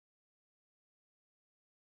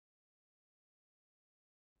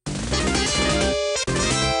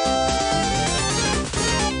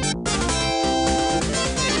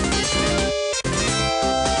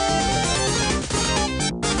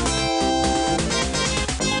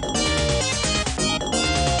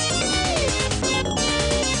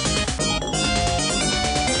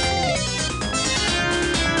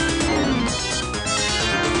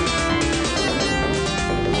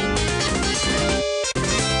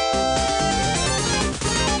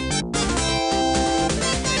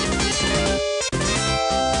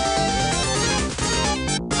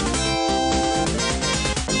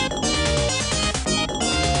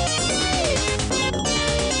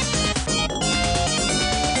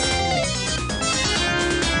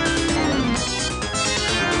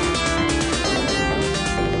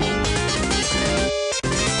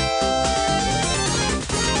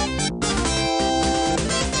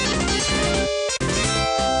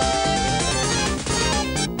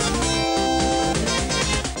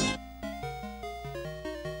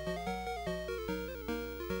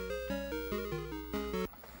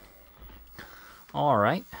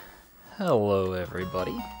Alright. Hello,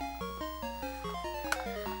 everybody.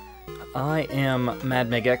 I am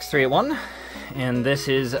MadMegaX381, and this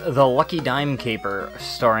is The Lucky Dime Caper,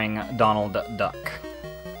 starring Donald Duck.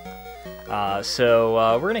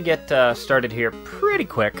 We're gonna get started here pretty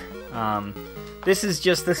quick. This is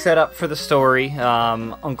just the setup for the story.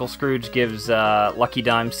 Uncle Scrooge gives lucky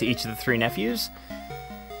dimes to each of the three nephews.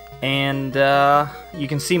 And you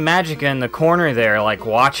can see Magica in the corner there, like,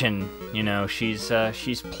 watching. You know, she's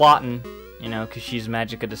plotting, you know, because she's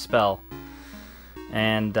Magica de Spell.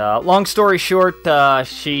 And long story short,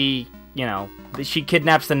 she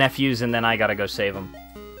kidnaps the nephews, and then I gotta go save them.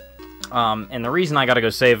 And the reason I gotta go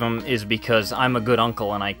save them is because I'm a good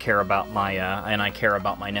uncle, and I care about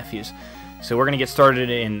my nephews. So we're gonna get started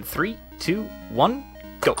in 3, 2, 1,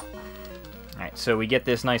 go. All right, so we get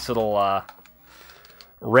this nice little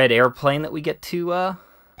red airplane that we get to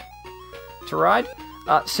ride.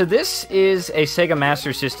 So this is a Sega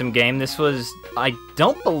Master System game. This was, I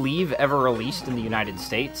don't believe, ever released in the United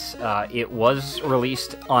States. It was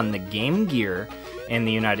released on the Game Gear in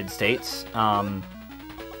the United States,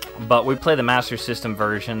 but we play the Master System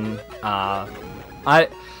version.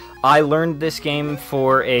 I learned this game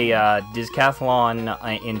for a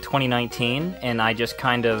Discathlon in 2019, and I just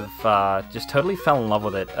kind of just totally fell in love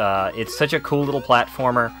with it. It's such a cool little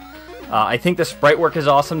platformer. I think the sprite work is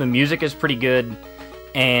awesome. The music is pretty good.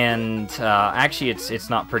 And actually, it's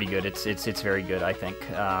not pretty good. It's very good, I think.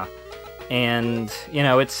 And you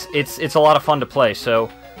know, it's a lot of fun to play.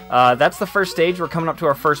 So that's the first stage. We're coming up to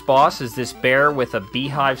our first boss. Is this bear with a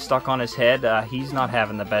beehive stuck on his head? He's not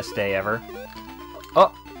having the best day ever.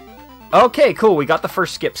 Oh, okay, cool. We got the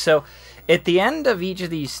first skip. So at the end of each of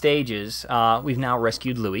these stages, we've now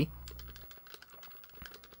rescued Louie.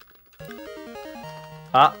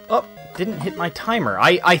 Oh. Didn't hit my timer.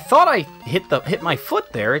 I thought I hit my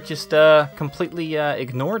foot there. It just completely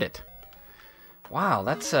ignored it. Wow,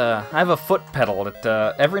 that's I have a foot pedal that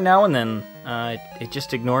every now and then it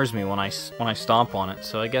just ignores me when I stomp on it.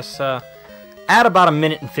 So I guess add about 1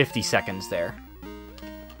 minute and 50 seconds there.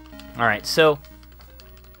 All right, so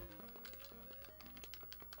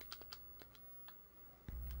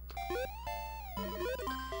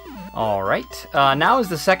all right. Now is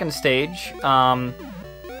the second stage.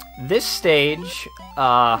 This stage,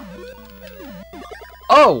 oh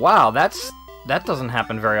wow, that doesn't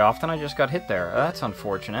happen very often. I just got hit there. That's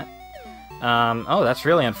unfortunate. Oh, that's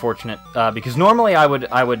really unfortunate. Because normally I would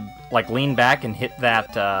like lean back and hit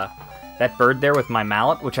that bird there with my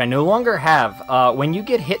mallet, which I no longer have. When you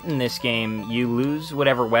get hit in this game, you lose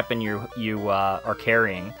whatever weapon you are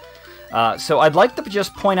carrying. So I'd like to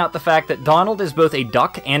just point out the fact that Donald is both a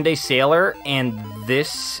duck and a sailor, and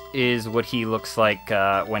this is what he looks like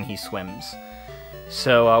when he swims.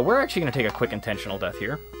 So we're actually going to take a quick intentional death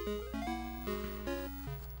here.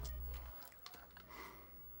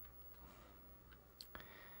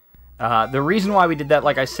 The reason why we did that,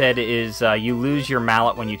 like I said, is you lose your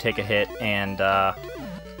mallet when you take a hit, and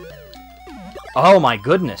oh my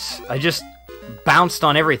goodness, I just bounced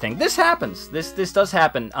on everything. This happens. This does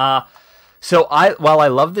happen. So while I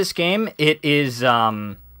love this game, it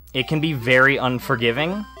can be very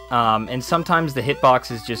unforgiving, and sometimes the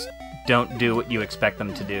hitboxes just don't do what you expect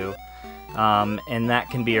them to do, and that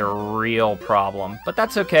can be a real problem. But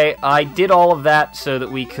that's okay. I did all of that so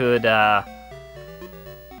that we could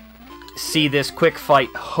see this quick fight.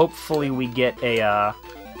 Hopefully, we get a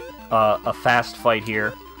fast fight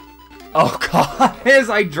here. Oh god, as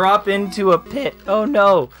I drop into a pit. Oh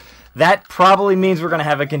no. That probably means we're going to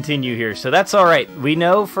have a continue here, so that's alright. We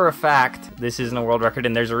know for a fact this isn't a world record,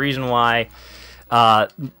 and there's a reason why.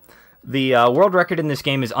 The world record in this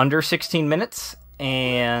game is under 16 minutes,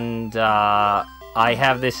 and I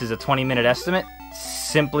have this as a 20-minute estimate,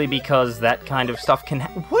 simply because that kind of stuff can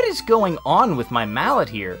What is going on with my mallet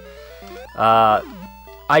here?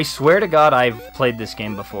 I swear to God, I've played this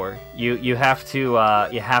game before. You have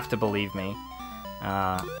to believe me.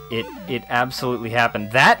 It absolutely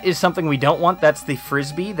happened. That is something we don't want. That's the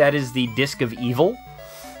frisbee. That is the disc of evil.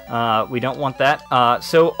 We don't want that.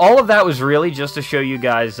 So all of that was really just to show you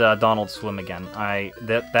guys Donald swim again.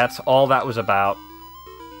 That's all that was about.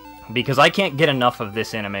 Because I can't get enough of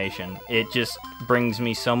this animation. It just brings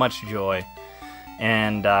me so much joy,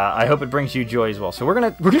 and I hope it brings you joy as well. So we're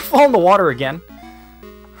gonna fall in the water again.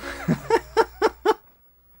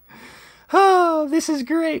 Oh, this is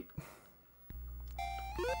great.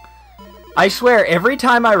 I swear, every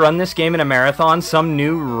time I run this game in a marathon, some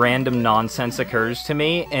new random nonsense occurs to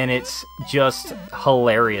me, and it's just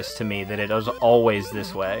hilarious to me that it is always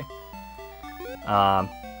this way.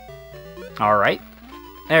 Alright.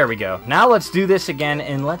 There we go. Now let's do this again,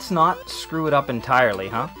 and let's not screw it up entirely,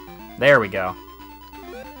 huh? There we go.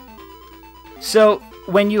 So,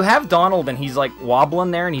 when you have Donald and he's like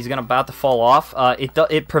wobbling there and he's about to fall off,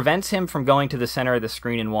 it prevents him from going to the center of the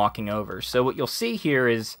screen and walking over. So what you'll see here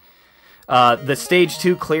is the stage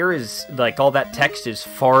 2 clear is, like, all that text is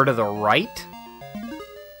far to the right.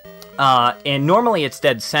 And normally it's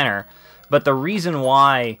dead center, but the reason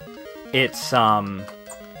why it's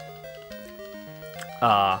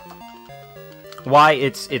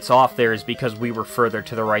off there is because we were further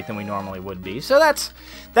to the right than we normally would be. So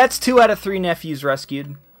that's 2 out of 3 nephews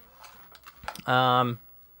rescued. Let's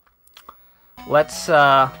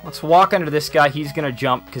walk under this guy. He's gonna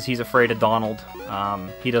jump because he's afraid of Donald.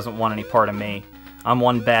 He doesn't want any part of me. I'm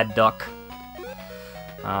one bad duck.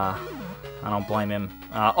 I don't blame him.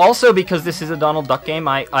 Also, because this is a Donald Duck game,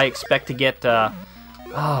 I expect to get...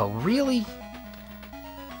 oh, really?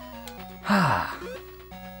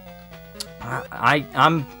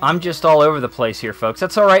 I'm just all over the place here, folks.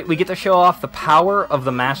 That's all right. We get to show off the power of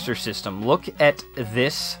the Master System. Look at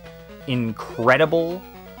this incredible.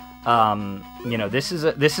 You know, this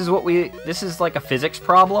is like a physics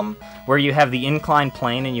problem where you have the inclined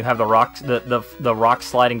plane and you have the rocks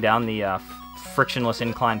sliding down the frictionless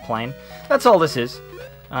inclined plane. That's all this is.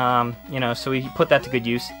 You know, so we put that to good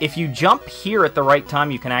use. If you jump here at the right time,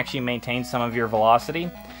 you can actually maintain some of your velocity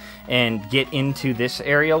and get into this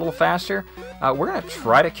area a little faster. We're going to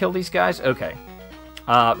try to kill these guys. Okay.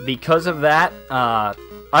 Because of that,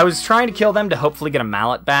 I was trying to kill them to hopefully get a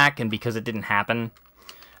mallet back, and because it didn't happen,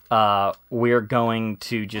 we're going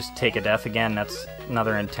to just take a death again. That's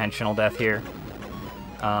another intentional death here.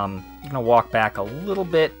 I'm going to walk back a little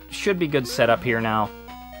bit. Should be good setup here now.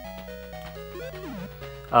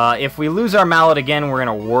 If we lose our mallet again, we're in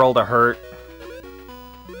a world of hurt.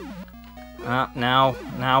 Now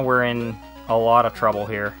we're in a lot of trouble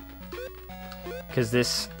here. Because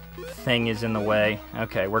this thing is in the way.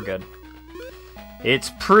 Okay, we're good.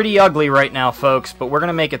 It's pretty ugly right now, folks, but we're going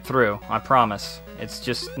to make it through. I promise. It's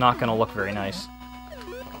just not going to look very nice.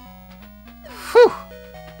 Whew!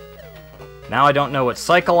 Now I don't know what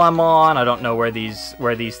cycle I'm on. I don't know where these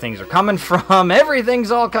things are coming from.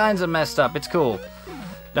 Everything's all kinds of messed up. It's cool.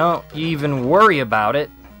 Don't even worry about it.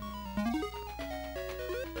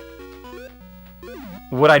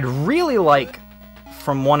 What I'd really like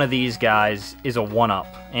from one of these guys is a 1-up,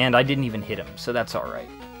 and I didn't even hit him, so that's alright.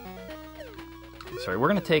 Sorry, we're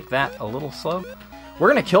going to take that a little slow.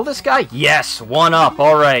 We're going to kill this guy? Yes, 1-up.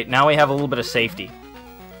 Alright, now we have a little bit of safety.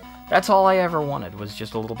 That's all I ever wanted, was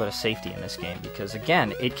just a little bit of safety in this game, because,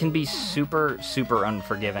 again, it can be super, super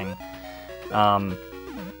unforgiving.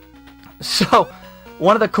 So,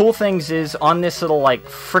 one of the cool things is, on this little, like,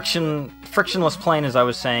 frictionless plane, as I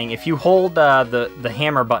was saying, if you hold the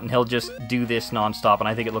hammer button, he'll just do this nonstop, and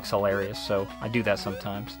I think it looks hilarious, so I do that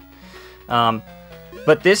sometimes.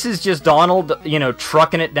 But this is just Donald, you know,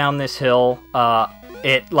 trucking it down this hill.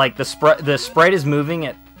 Like, the sprite is moving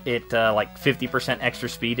at like 50% extra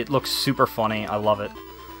speed. It looks super funny. I love it.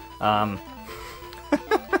 I'm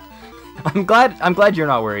glad you're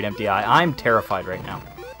not worried, MTI. I'm terrified right now.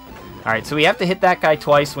 Alright, so we have to hit that guy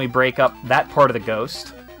twice, and we break up that part of the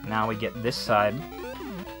ghost. Now we get this side.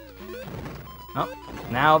 Oh,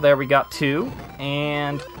 now there we got 2.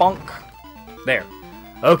 And bonk. There.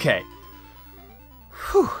 Okay.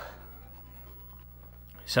 Whew.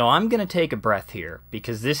 So I'm gonna take a breath here,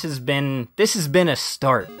 because this has been a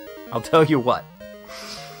start. I'll tell you what.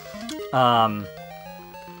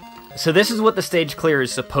 So this is what the stage clear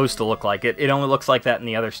is supposed to look like. It only looks like that in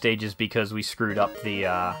the other stages because we screwed up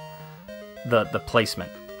the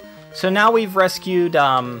placement. So now we've rescued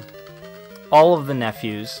all of the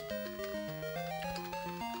nephews.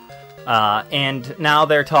 And now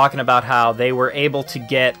they're talking about how they were able to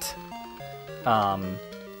get, you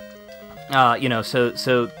know,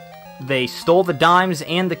 so they stole the dimes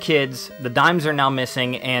and the kids. The dimes are now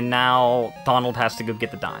missing, and now Donald has to go get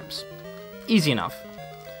the dimes. Easy enough.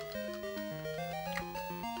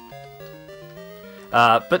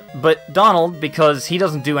 But Donald, because he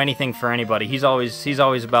doesn't do anything for anybody, he's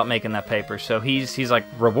always about making that paper. So he's like,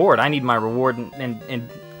 reward. I need my reward, and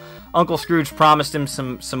Uncle Scrooge promised him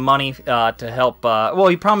some money to help. Well,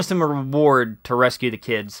 he promised him a reward to rescue the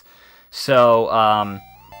kids. So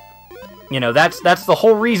you know, that's the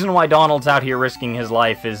whole reason why Donald's out here risking his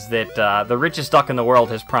life, is that the richest duck in the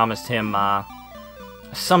world has promised him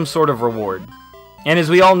some sort of reward. And as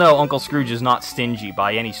we all know, Uncle Scrooge is not stingy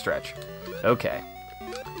by any stretch. Okay.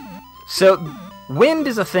 So, wind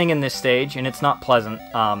is a thing in this stage, and it's not pleasant.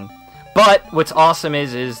 But what's awesome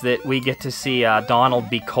is that we get to see Donald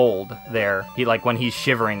be cold there. When he's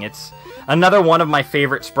shivering, it's Another one of my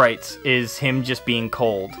favorite sprites is him just being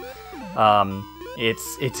cold.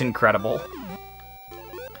 It's incredible.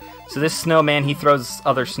 So this snowman, he throws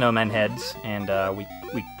other snowman heads, and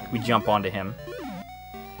we jump onto him.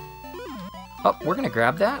 Oh, we're gonna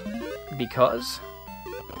grab that because.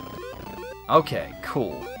 Okay,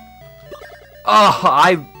 cool. Oh,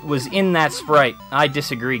 I was in that sprite. I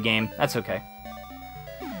disagree, game. That's okay.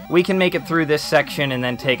 We can make it through this section and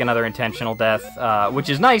then take another intentional death, which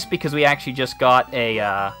is nice because we actually just got a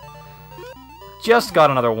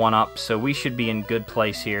another 1-up, so we should be in good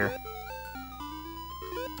place here.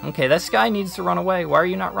 Okay, this guy needs to run away. Why are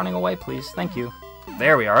you not running away, please? Thank you.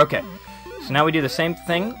 There we are. Okay. So now we do the same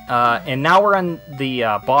thing, and now we're in the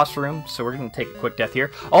boss room, so we're going to take a quick death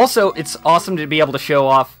here. Also, it's awesome to be able to show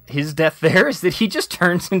off his death there, is that he just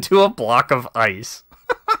turns into a block of ice.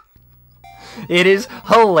 It is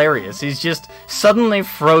hilarious. He's just suddenly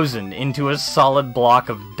frozen into a solid block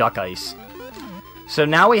of duck ice. So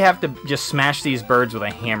now we have to just smash these birds with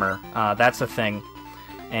a hammer. That's a thing.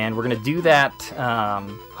 And we're going to do that,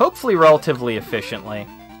 hopefully relatively efficiently.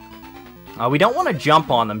 We don't want to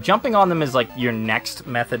jump on them. Jumping on them is like your next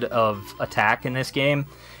method of attack in this game,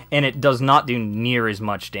 and it does not do near as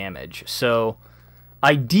much damage. So,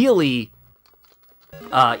 ideally,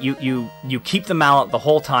 you keep the mallet the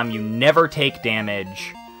whole time. You never take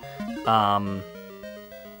damage.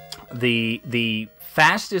 The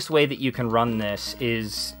fastest way that you can run this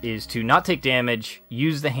is to not take damage,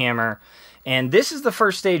 use the hammer. And this is the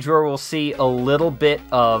first stage where we'll see a little bit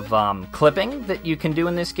of clipping that you can do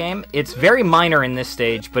in this game. It's very minor in this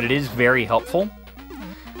stage, but it is very helpful.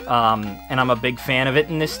 And I'm a big fan of it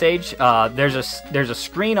in this stage. There's a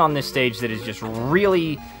screen on this stage that is just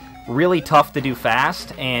really, really tough to do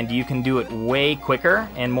fast, and you can do it way quicker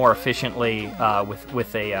and more efficiently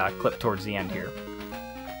with a clip towards the end here.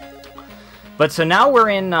 But so now we're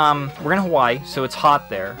in Hawaii, so it's hot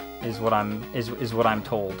there, is what I'm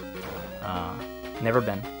told. Never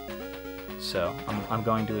been. So, I'm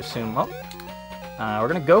going to assume... Oh, we're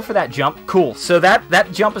going to go for that jump. Cool. So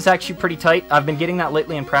that jump is actually pretty tight. I've been getting that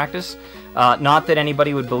lately in practice. Not that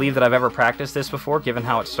anybody would believe that I've ever practiced this before, given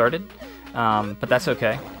how it started. But that's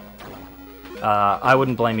okay. I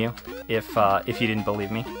wouldn't blame you if you didn't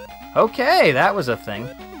believe me. Okay, that was a thing.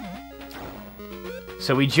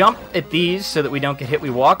 So we jump at these so that we don't get hit. We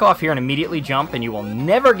walk off here and immediately jump, and you will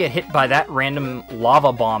never get hit by that random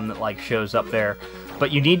lava bomb that like shows up there. But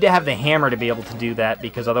you need to have the hammer to be able to do that,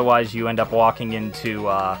 because otherwise you end up walking into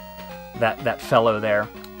that fellow there.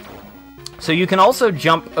 So you can also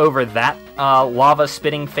jump over that lava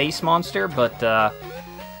spitting face monster, but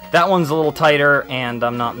that one's a little tighter, and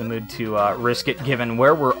I'm not in the mood to risk it given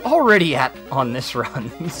where we're already at on this run.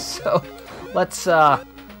 So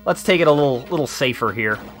let's take it a little safer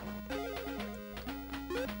here.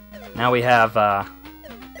 Now we have,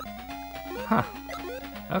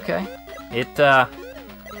 okay.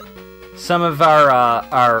 Some of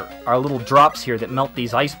our little drops here that melt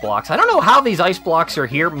these ice blocks. I don't know how these ice blocks are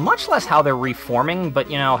here, much less how they're reforming, but,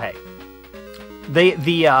 you know, hey.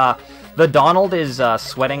 The Donald is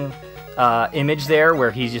sweating image there, where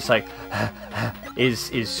he's just like,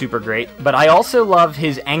 is super great. But I also love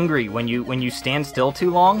his angry when you stand still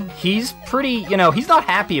too long. He's pretty, you know, he's not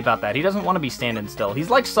happy about that. He doesn't want to be standing still.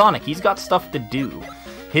 He's like Sonic. He's got stuff to do.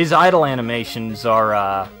 His idle animations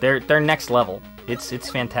are they're next level. It's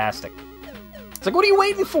fantastic. It's like, what are you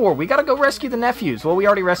waiting for? We gotta go rescue the nephews. Well, we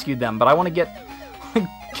already rescued them, but I want to get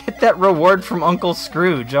that reward from Uncle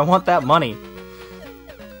Scrooge. I want that money.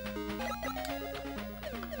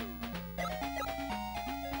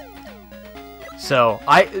 So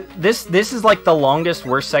this is like the longest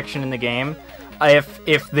worst section in the game.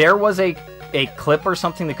 If there was a clip or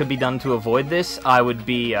something that could be done to avoid this, I would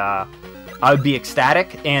be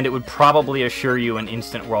ecstatic, and it would probably assure you an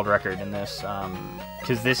instant world record in this,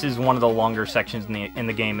 because this is one of the longer sections in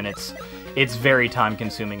the game, and it's very time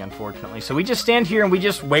consuming, unfortunately. So we just stand here and we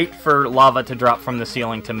just wait for lava to drop from the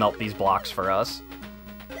ceiling to melt these blocks for us.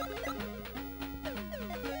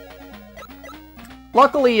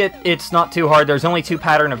 Luckily, it's not too hard. There's only 2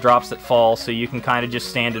 pattern of drops that fall, so you can kind of just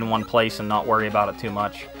stand in one place and not worry about it too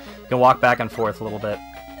much. You can walk back and forth a little bit.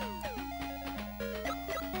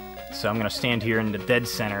 So I'm going to stand here in the dead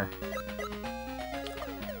center.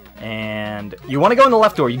 And you want to go in the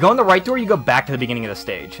left door. You go in the right door, you go back to the beginning of the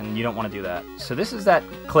stage, and you don't want to do that. So this is that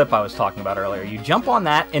clip I was talking about earlier. You jump on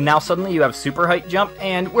that, and now suddenly you have super height jump,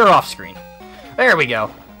 and we're off screen. There we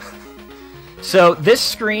go. So this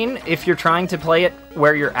screen, if you're trying to play it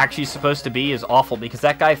where you're actually supposed to be, is awful, because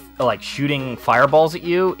that guy like shooting fireballs at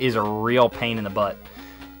you is a real pain in the butt.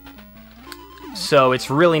 So it's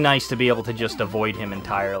really nice to be able to just avoid him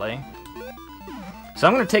entirely. So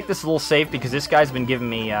I'm going to take this a little safe because this guy's been giving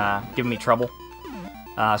me trouble.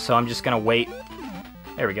 So I'm just going to wait.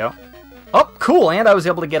 There we go. Oh, cool, and I was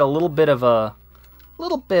able to get a little bit of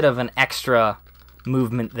an extra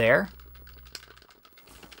movement there.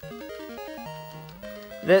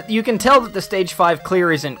 You can tell that the stage 5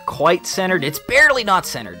 clear isn't quite centered. It's barely not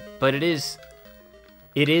centered, but it is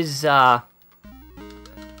not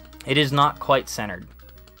quite centered.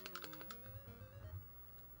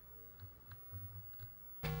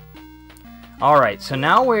 All right, so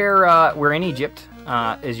now we're in Egypt,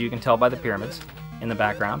 as you can tell by the pyramids in the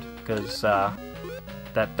background, because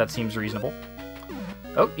that seems reasonable.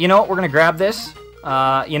 Oh, you know what? We're gonna grab this.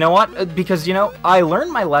 You know what? Because, you know, I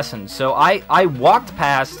learned my lesson. So I walked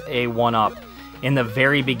past a 1-up in the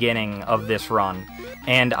very beginning of this run,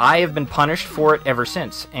 and I have been punished for it ever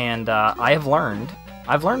since. And I've learned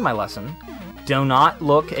my lesson. Do not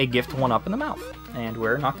look a gift 1-up in the mouth, and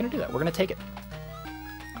we're not going to do that. We're going to take it.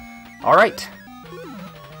 All right.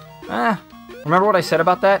 Remember what I said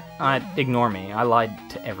about that? Ignore me. I lied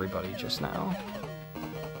to everybody just now.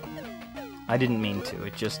 I didn't mean to.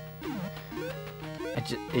 It just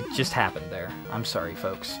happened there. I'm sorry,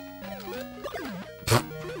 folks.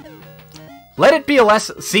 Let it be a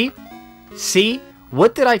lesson. See?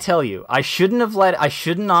 What did I tell you? I shouldn't have I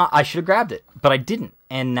should have grabbed it, but I didn't.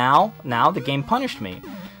 And now the game punished me.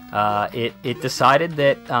 It decided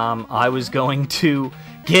that I was going to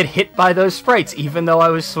get hit by those sprites, even though I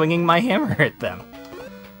was swinging my hammer at them.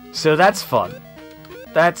 So that's fun.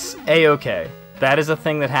 That's a-okay. That is a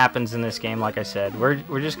thing that happens in this game, like I said. We're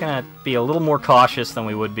just going to be a little more cautious than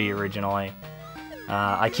we would be originally.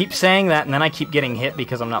 I keep saying that, and then I keep getting hit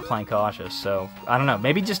because I'm not playing cautious. So, I don't know.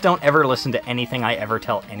 Maybe just don't ever listen to anything I ever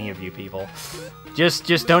tell any of you people.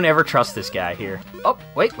 Just don't ever trust this guy here. Oh,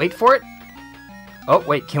 wait for it. Oh,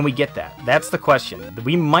 wait, can we get that? That's the question.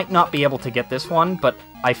 We might not be able to get this one, but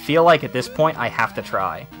I feel like at this point I have to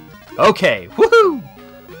try. Okay, woohoo!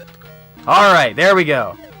 Alright, there we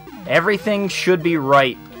go. Everything should be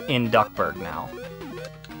right in Duckburg now.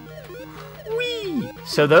 Whee!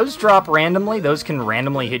 So those drop randomly. Those can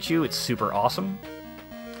randomly hit you. It's super awesome.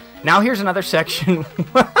 Now here's another section.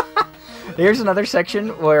 Here's another section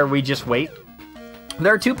where we just wait.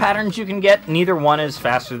 There are 2 patterns you can get. Neither one is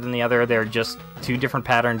faster than the other. They're just 2 different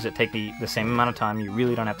patterns that take the same amount of time. You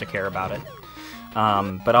really don't have to care about it.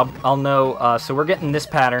 But I'll know. So we're getting this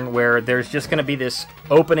pattern where there's just going to be this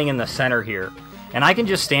opening in the center here. And I can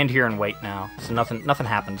just stand here and wait now. So nothing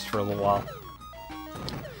happens for a little while.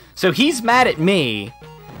 So he's mad at me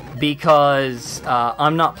because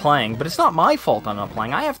I'm not playing. But it's not my fault I'm not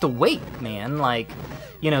playing. I have to wait, man. Like,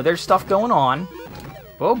 you know, there's stuff going on.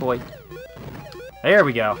 Oh, boy. There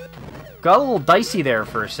we go. Got a little dicey there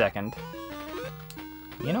for a second.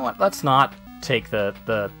 You know what? Let's not take the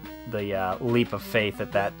leap of faith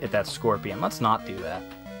at that scorpion. Let's not do that.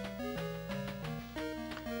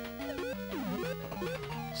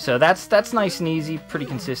 So that's nice and easy, pretty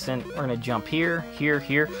consistent. We're gonna jump here, here,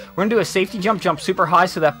 here. We're gonna do a safety jump super high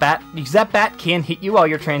so that bat, because that bat can hit you while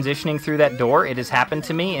you're transitioning through that door. It has happened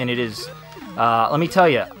to me, and it is. Let me tell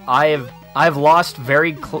you, I've lost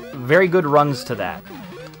very good runs to that.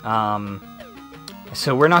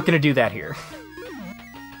 So we're not gonna do that here.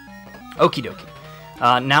 Okie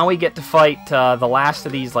dokie. Now we get to fight the last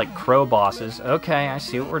of these like crow bosses. Okay, I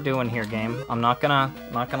see what we're doing here, game. I'm not gonna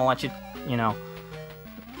let you, you know.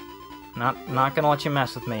 Not gonna let you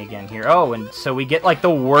mess with me again here. Oh, and so we get like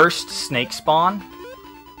the worst snake spawn.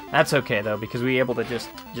 That's okay though, because we were able to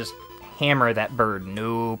just hammer that bird,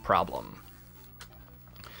 no problem.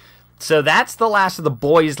 So that's the last of the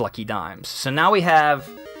boys' Lucky Dimes. So now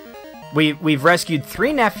we've rescued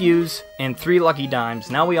 3 nephews and 3 Lucky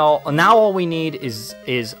Dimes. Now all we need is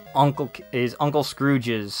Uncle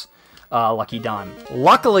Scrooge's Lucky Dime.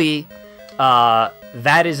 Luckily,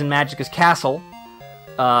 that is in Magica's castle.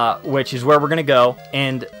 Which is where we're gonna go,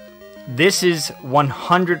 and this is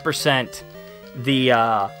 100% the,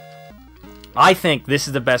 I think this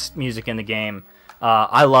is the best music in the game.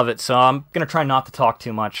 I love it, so I'm gonna try not to talk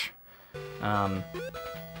too much. I'm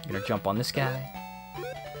gonna jump on this guy.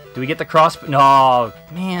 Do we get the cross? No,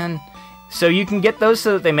 man. So you can get those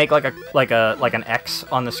so that they make like an X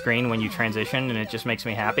on the screen when you transition, and it just makes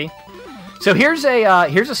me happy. So here's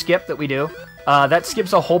a skip that we do. That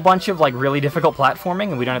skips a whole bunch of like really difficult platforming,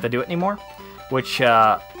 and we don't have to do it anymore. Which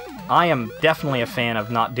I am definitely a fan of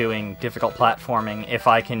not doing difficult platforming if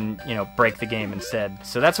I can, you know, break the game instead.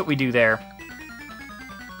 So that's what we do there.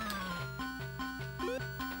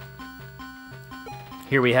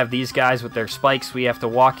 Here we have these guys with their spikes. We have to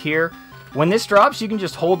walk here. When this drops, you can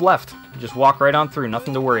just hold left. Just walk right on through.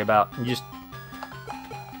 Nothing to worry about. You just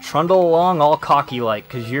trundle along all cocky-like,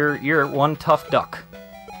 because you're one tough duck.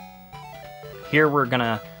 Here we're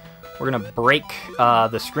gonna break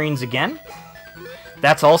the screens again.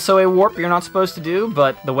 That's also a warp you're not supposed to do,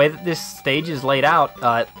 but the way that this stage is laid out,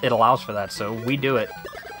 it allows for that, so we do it.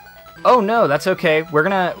 Oh no, that's okay. We're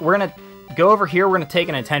gonna go over here. We're gonna take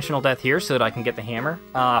an intentional death here so that I can get the hammer.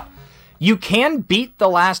 You can beat the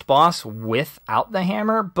last boss without the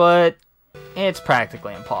hammer, but it's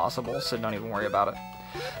practically impossible, so don't even worry about it.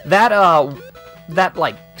 That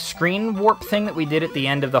like screen warp thing that we did at the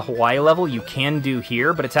end of the Hawaii level, you can do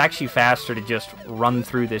here, but it's actually faster to just run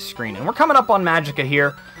through this screen. And we're coming up on Magica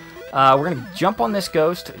here. We're gonna jump on this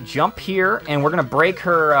ghost, jump here, and we're gonna break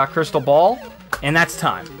her crystal ball, and that's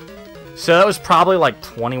time. So that was probably like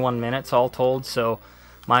 21 minutes all told, so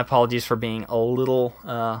my apologies for being a little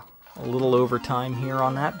over time here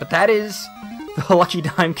on that. But that is the Lucky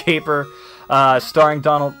Dime Caper starring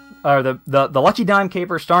Donald, or the Lucky Dime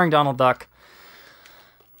Caper starring Donald Duck.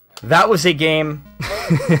 That was a game.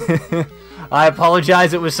 I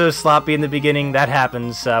apologize it was so sloppy in the beginning. That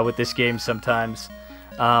happens with this game sometimes.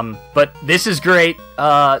 But this is great.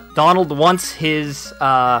 Donald wants his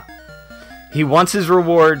he wants his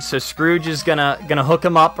reward, so Scrooge is gonna hook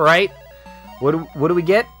him up, right? What do we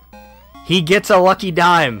get? He gets a lucky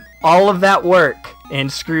dime. All of that work.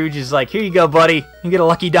 And Scrooge is like, here you go, buddy. You get a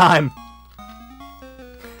lucky dime.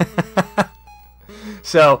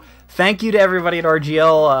 So, thank you to everybody at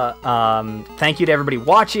RGL. Thank you to everybody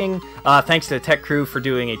watching. Thanks to the tech crew for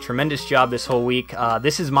doing a tremendous job this whole week.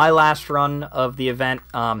 This is my last run of the event.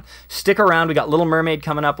 Stick around. We got Little Mermaid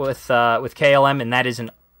coming up with KLM, and that is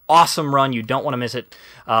an awesome run. You don't want to miss it.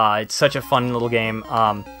 It's such a fun little game.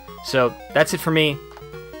 So that's it for me.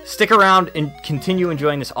 Stick around and continue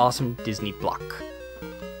enjoying this awesome Disney block.